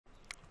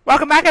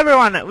Welcome back,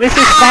 everyone. This is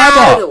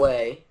Out of the Skyblock.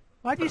 way.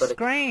 Why'd you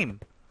scream?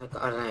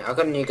 I don't know. I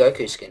got a new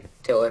Goku skin.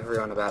 Tell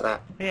everyone about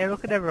that. Yeah,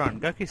 look at everyone.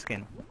 Goku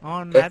skin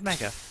on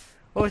Madmaker.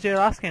 What was your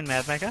last skin,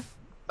 Madmaker?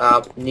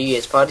 New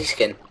Year's party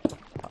skin.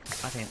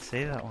 I didn't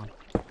see that one.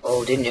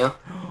 Oh, didn't you?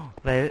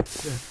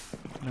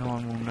 No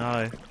one will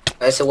know.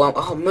 It's the one.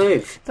 Oh,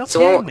 move. Stop It's the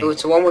one. hitting me.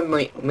 It's the one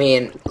with me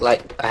and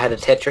like I had a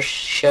Tetris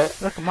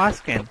shirt. Look at my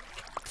skin.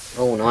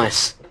 Oh,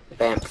 nice.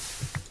 Vamp.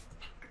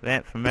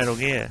 Vamp from Metal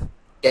Gear.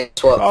 Guess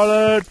what?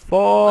 Solid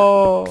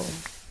 4.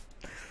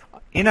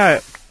 You know,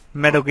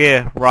 Metal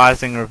Gear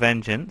Rising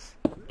Revengeance.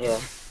 Yeah.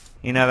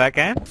 You know that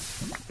game?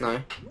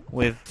 No.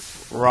 With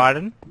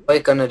Raiden? We're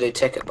gonna do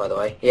Tekkit, by the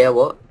way. Yeah.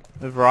 What?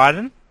 With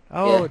Raiden?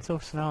 Oh, Yeah. it's all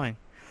snowing.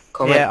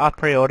 Comment. Yeah, I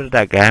pre-ordered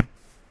that game.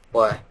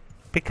 Why?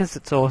 Because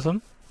it's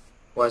awesome.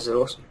 Why is it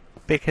awesome?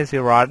 Because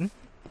you're Raiden.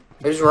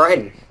 Who's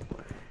Raiden?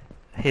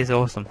 He's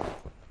awesome.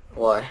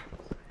 Why?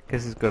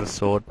 Because he's got a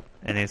sword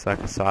and he's like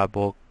a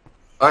cyborg.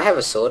 I have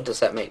a sword. Does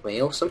that make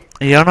me awesome?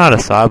 You're not a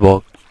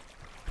cyborg.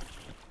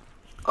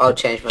 I'll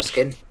change my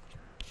skin.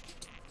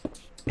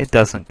 It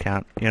doesn't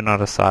count. You're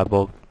not a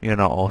cyborg. You're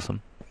not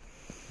awesome.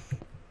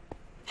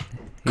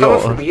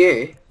 Coming from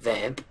you,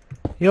 Vamp.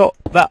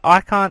 But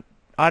I can't.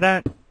 I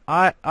don't.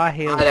 I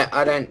heal.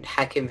 I don't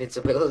hack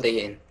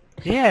invincibility in.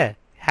 Yeah,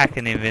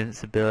 hacking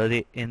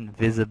invisibility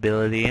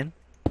in.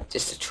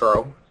 Just a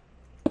troll.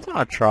 It's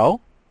not a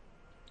troll.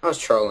 I was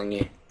trolling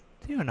you.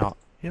 You're not.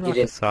 You're You like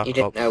a cyclops.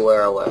 didn't know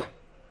where I were.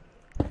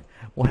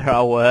 Where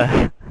I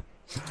were.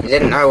 You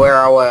didn't know where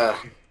I were.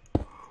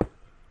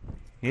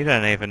 You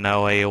don't even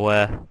know where you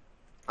were.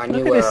 I knew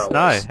Look at where this I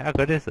snow. was. How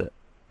good is it?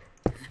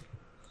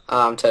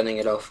 I'm turning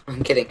it off.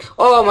 I'm kidding.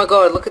 Oh my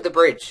god, look at the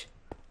bridge.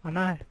 I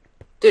know.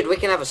 Dude, we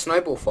can have a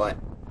snowball fight.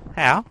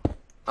 How?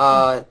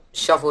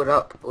 Shovel it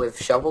up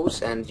with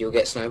shovels and you'll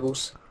get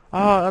snowballs.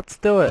 Oh, let's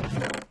do it.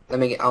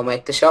 I'll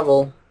make the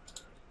shovel.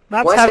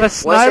 Let's Why is have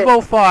it- a why is it-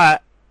 snowball fight.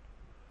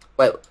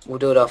 Wait, we'll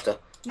do it after.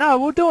 No,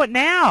 we'll do it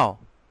now.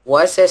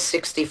 Why is there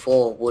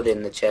 64 wood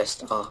in the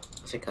chest? Oh,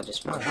 I think I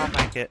just I'll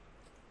make it.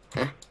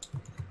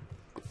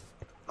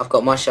 I've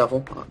got my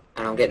shovel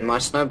and I'm getting my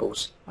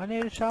snowballs. I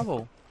need a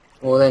shovel.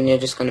 Well then you're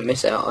just gonna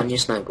miss out on your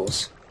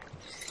snowballs.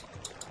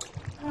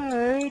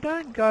 No,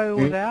 don't go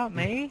without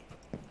me.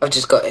 I've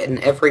just got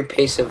in every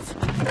piece of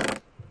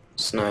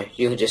snow.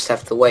 You just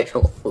have to wait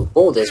for...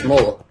 Oh, there's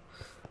more.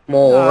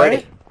 More No.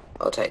 already.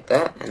 I'll take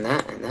that and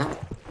that and that.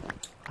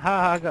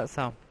 Ha, I got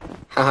some.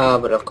 Haha,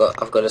 but I've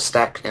got a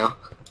stack now.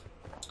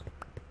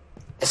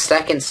 A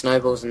stack in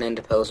snowballs and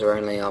ender pearls are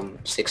only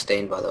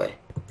 16, by the way.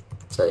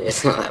 So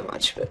it's not that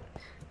much, but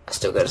I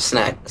still got a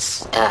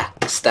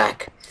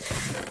stack.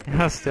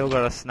 I've still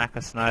got a snack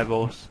of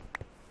snowballs.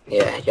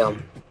 Yeah,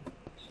 yum.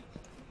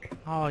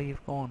 Oh,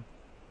 you've gone.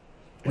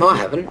 No, I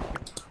haven't.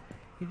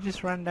 You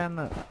just ran down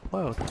the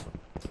world.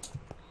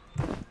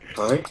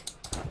 No.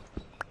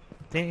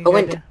 Didn't you I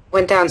go down?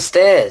 went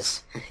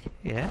downstairs.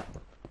 Yeah.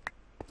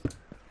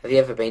 Have you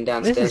ever been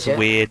downstairs This is yet?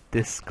 weird,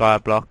 this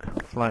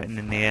skyblock floating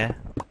in the air.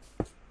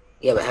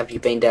 Yeah, but have you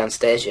been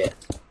downstairs yet?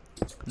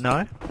 No?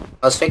 I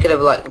was thinking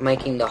of like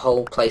making the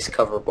whole place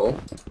coverable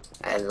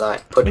and like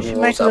We putting should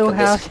walls make a up. little And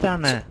house this.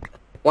 down there.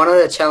 One of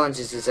the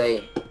challenges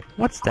is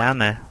What's down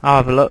there? I'll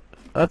have a look.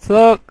 Let's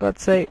look.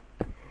 Let's see.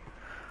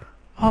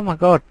 Oh my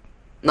god.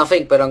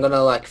 nothing, but I'm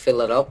gonna like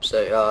fill it up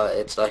so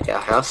it's like our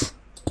house.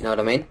 You know what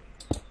I mean?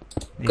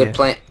 Good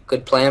Yeah.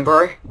 plan,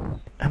 bro.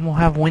 And we'll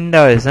have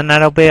windows, and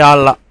that'll be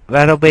our.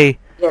 That'll be.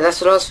 Yeah,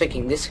 that's what I was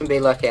thinking. This can be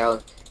like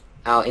our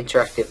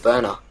interactive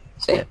burner.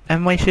 See?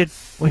 And we should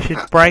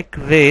break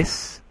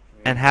this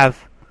and have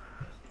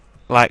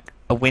like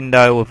a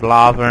window with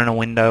lava and a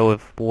window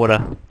with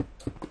water.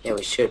 Yeah,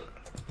 we should.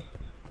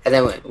 And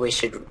then we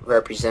should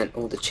represent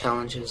all the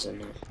challenges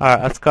and.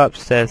 Alright, let's go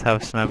upstairs,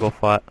 have a snowball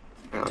fight.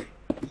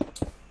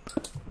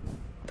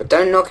 But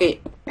don't knock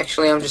it.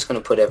 Actually, I'm just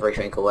gonna put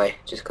everything away,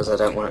 just because I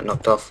don't want it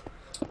knocked off.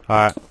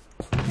 Alright,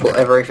 Put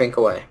everything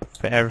away,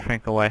 put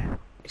everything away.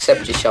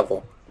 except your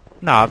shovel.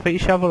 No, put your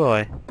shovel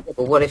away.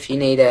 But what if you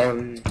need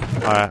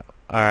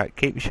Alright,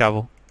 keep your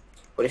shovel.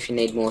 What if you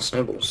need more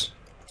snowballs?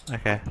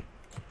 Okay.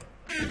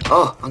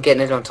 Oh, I'm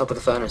getting it on top of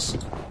the furnace.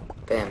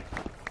 Bam.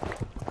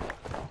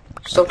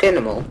 Stop getting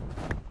them all.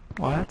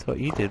 Well, that's what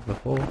you did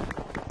before.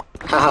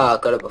 Haha, I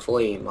got it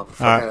before you,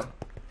 motherfucker. Alright.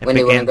 When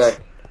do you wanna go?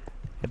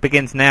 It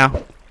begins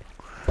now.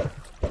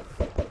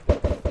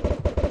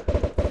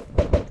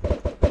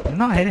 I'm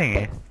not hitting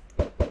you.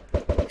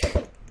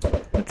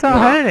 It's not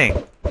No.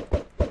 hurting.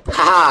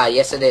 Haha,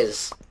 yes it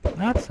is.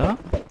 No, it's not.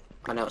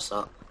 I know it's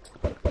not.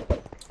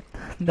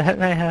 That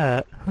may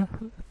hurt.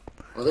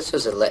 Well, this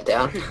was a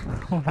letdown.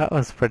 Well, that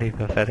was pretty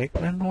pathetic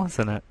then,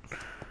 wasn't it?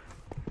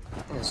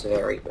 That was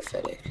very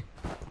pathetic.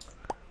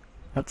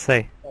 Let's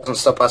see. Doesn't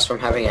stop us from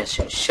having a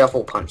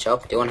shovel punch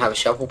up. Do you want to have a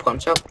shovel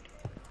punch up?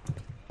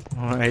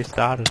 Already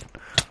started.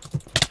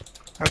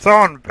 It's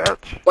on,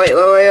 bitch. Wait.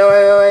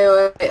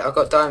 I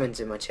got diamonds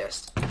in my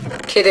chest.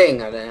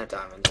 Kidding, I don't have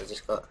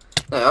diamonds.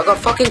 I got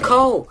fucking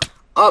coal.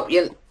 Oh,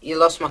 you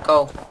lost my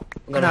coal.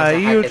 I'm gonna No, have to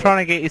you hack were it. trying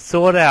to get your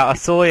sword out. I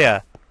saw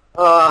ya.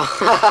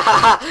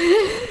 Oh.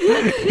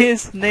 You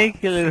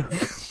sneaky little...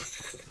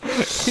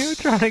 You were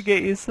trying to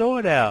get your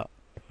sword out.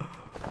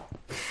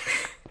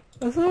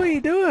 I saw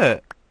you do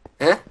it.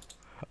 Huh?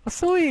 I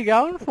saw you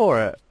going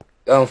for it.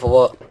 Going for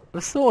what?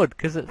 The sword,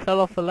 because it fell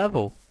off the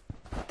level.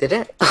 Did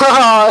it?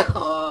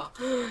 Oh,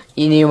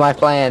 you knew my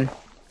plan.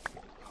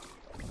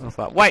 I was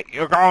like, wait,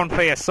 you're going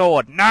for your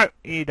sword. No,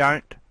 you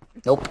don't.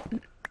 Nope.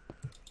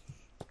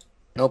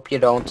 Nope, you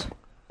don't.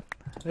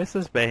 This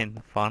has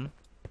been fun.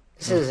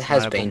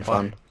 Has been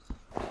fun.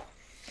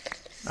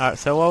 Alright,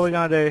 so what are we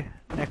going to do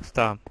next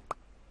time?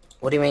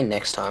 What do you mean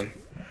next time?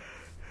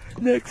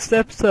 Next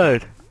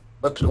episode.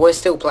 We're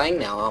still playing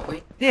now, aren't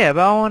we? Yeah,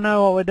 but I want to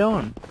know what we're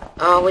doing.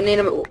 We need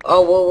to.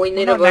 Oh well, we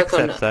need to Not work next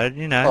on. episode,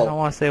 you know. Oh. I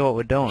want to see what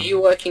we're doing. Are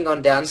you working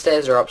on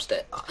downstairs or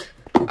upstairs?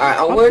 Alright,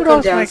 I'll I work thought I on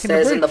was making the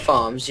downstairs in the bridge.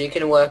 farms. You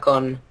can work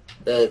on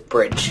the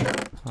bridge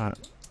Alright.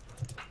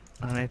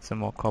 I need some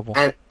more cobble.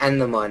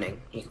 and the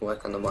mining. You can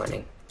work on the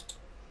mining.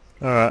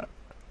 Alright.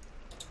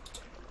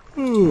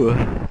 Ooh.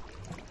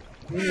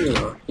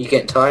 You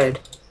getting tired?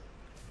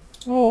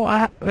 Oh,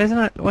 we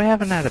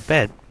haven't had a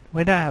bed.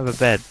 We don't have a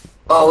bed.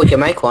 Oh, we can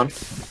make one.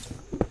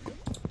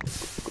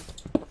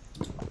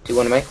 Do you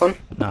want to make one?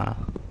 No.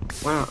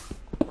 Wow.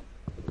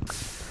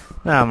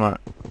 No, I'm alright.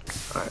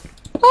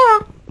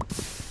 Alright.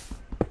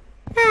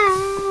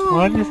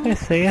 What did you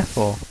say CF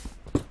for?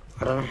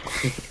 I don't know.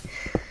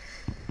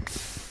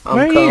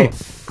 Where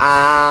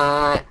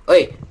are you?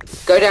 Wait.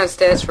 Go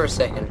downstairs for a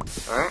second.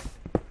 Alright?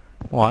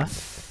 What?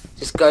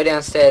 Just go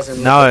downstairs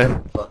and No. look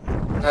at the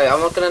lava. No, I'm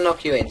not gonna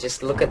knock you in.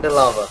 Just look at the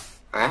lava.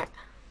 Alright?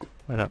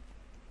 Wait up.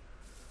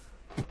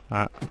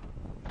 Alright.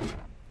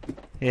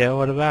 Yeah,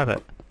 what about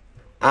it?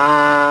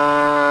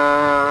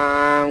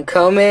 I'm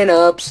coming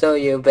up, so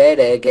you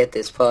better get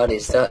this party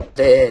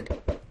started.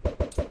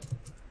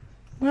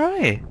 Where are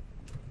you?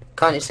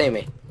 Can't you see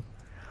me?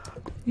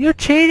 You're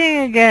cheating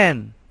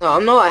again! No,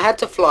 I'm not. I had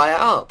to fly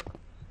up.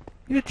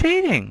 You're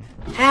cheating!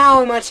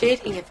 How am I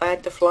cheating if I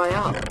had to fly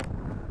up?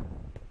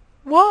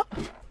 What?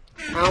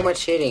 How am I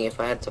cheating if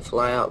I had to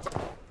fly up?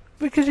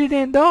 Because you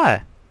didn't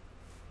die.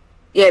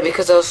 Yeah,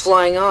 because I was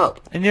flying up.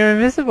 And you're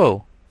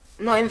invisible.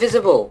 I'm not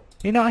invisible.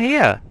 You're not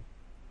here.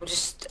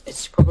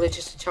 It's probably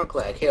just a chunk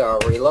lag. Here, I'll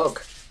relog.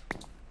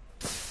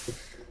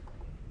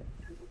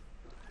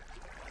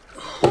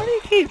 Why do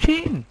you keep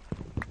cheating?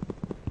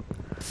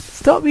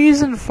 Stop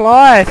using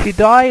fly. If you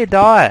die, you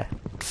die.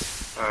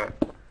 Alright.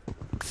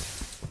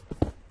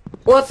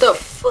 What the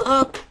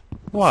fuck?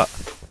 What?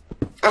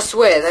 I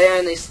swear, they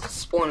only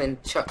spawn in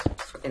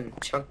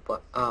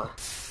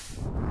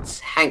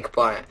Hank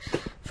biome.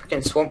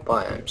 Freaking swamp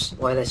biomes.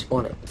 Why are they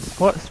spawning?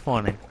 What's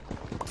spawning?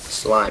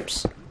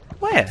 Slimes.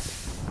 Where?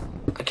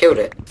 I killed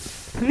it.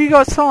 Have you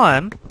got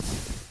slime?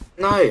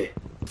 No. I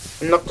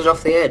knocked it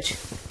off the edge.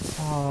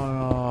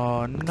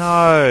 Oh,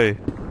 no.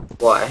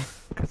 Why?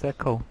 Because they're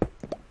cool.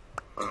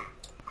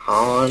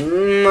 Oh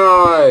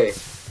no.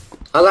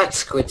 I like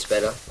squids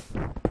better.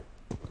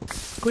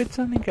 Squid's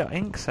only got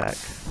ink sac.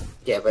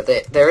 Yeah, but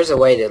there is a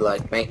way to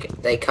like make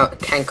it. They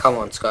can come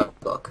on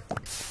Skyblock.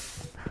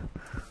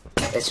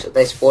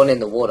 They spawn in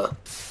the water.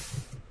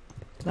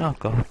 Oh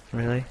god,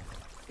 really?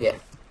 Yeah.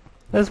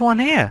 There's one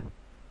here.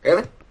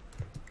 Really?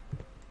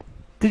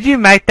 Did you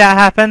make that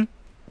happen?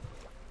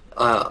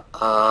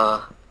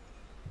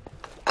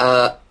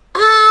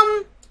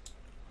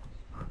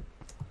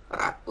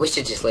 We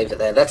should just leave it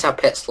there. That's our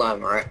pet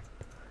slime, right?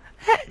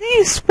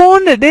 You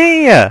spawned it,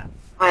 didn't you?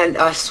 And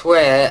I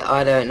swear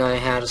I don't know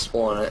how to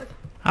spawn it.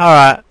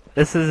 Alright,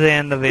 this is the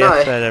end of the No.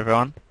 episode,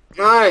 everyone.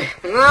 No,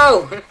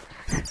 no.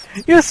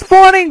 You're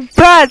spawning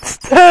bats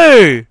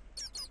too!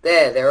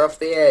 There, they're off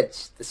the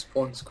edge. The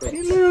spawn squids.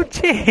 You little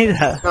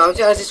cheater. No, I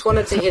just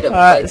wanted to hit them.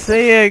 Alright,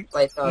 see you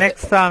play target.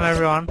 next time,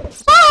 everyone.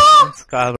 Ah! Skyblock.